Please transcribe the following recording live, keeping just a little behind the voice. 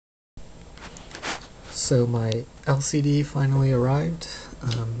So my LCD finally arrived.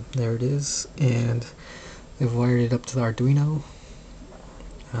 There it is, and I've wired it up to the Arduino.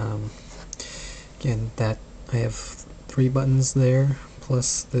 Again, that I have 3 buttons there,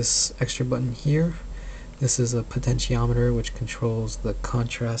 plus this extra button here. This is a potentiometer which controls the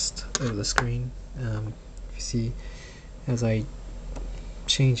contrast of the screen. If you see, as I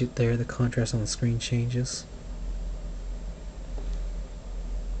change it there, the contrast on the screen changes.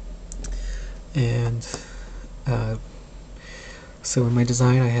 And so in my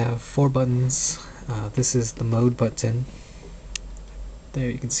design I have 4 buttons. This is the mode button. There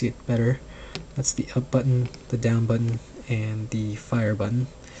you can see it better. That's the up button, the down button, and the fire button.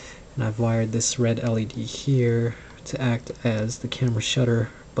 And I've wired this red LED here to act as the camera shutter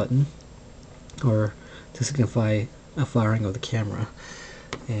button, or to signify a firing of the camera.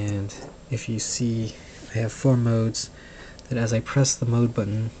 And if you see, I have 4 modes that as I press the mode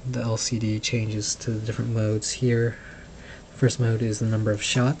button, the LCD changes to the different modes here. The first mode is the number of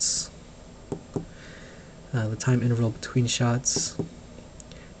shots, the time interval between shots,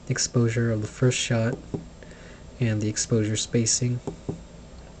 the exposure of the first shot, and the exposure spacing.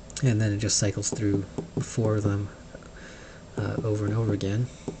 And then it just cycles through 4 of them over and over again.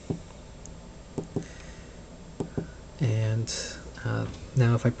 And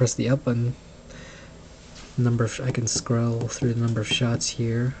now if I press the up button, I can scroll through the number of shots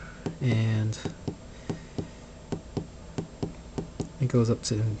here, and it goes up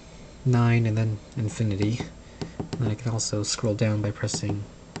to 9 and then infinity. And then I can also scroll down by pressing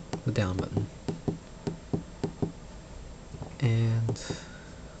the down button. And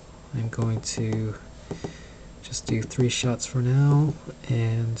I'm going to just do 3 shots for now,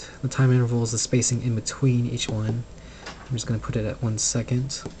 and the time interval is the spacing in between each one. I'm just going to put it at 1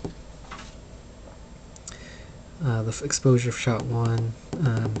 second. The exposure of shot 1,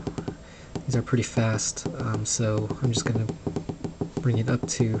 these are pretty fast, so I'm just going to bring it up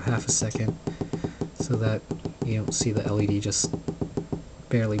to half a second so that you don't see the LED just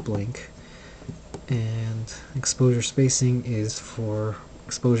barely blink. And exposure spacing is for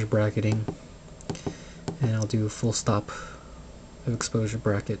exposure bracketing, and I'll do a full stop of exposure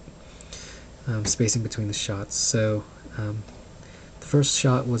bracket spacing between the shots. So the first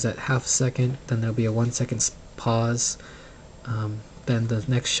shot was at half a second, then there'll be a 1 second pause, then the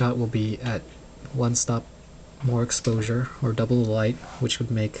next shot will be at 1 stop more exposure, or double the light, which would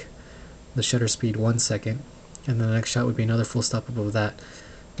make the shutter speed 1 second, and then the next shot would be another full stop above that,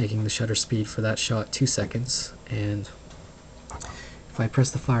 making the shutter speed for that shot 2 seconds. And if I press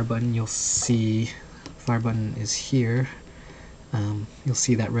the fire button, you'll see the fire button is here. You'll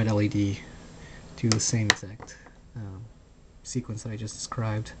see that red LED do the same exact sequence that I just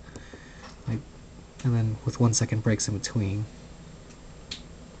described, and then with 1 second breaks in between.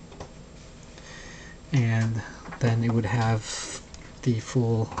 And then it would have the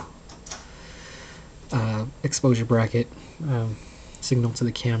full exposure bracket signal to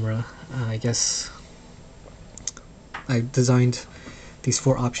the camera. I guess I designed these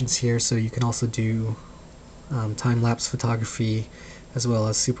 4 options here so you can also do time-lapse photography as well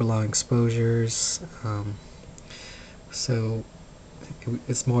as super long exposures. So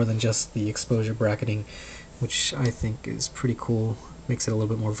it's more than just the exposure bracketing, which I think is pretty cool. Makes it a little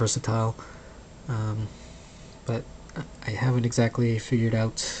bit more versatile. But I haven't exactly figured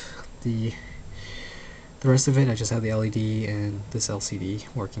out the rest of it. I just have the LED and this LCD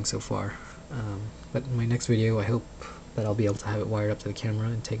working so far. But in my next video I hope that I'll be able to have it wired up to the camera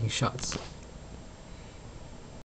and taking shots.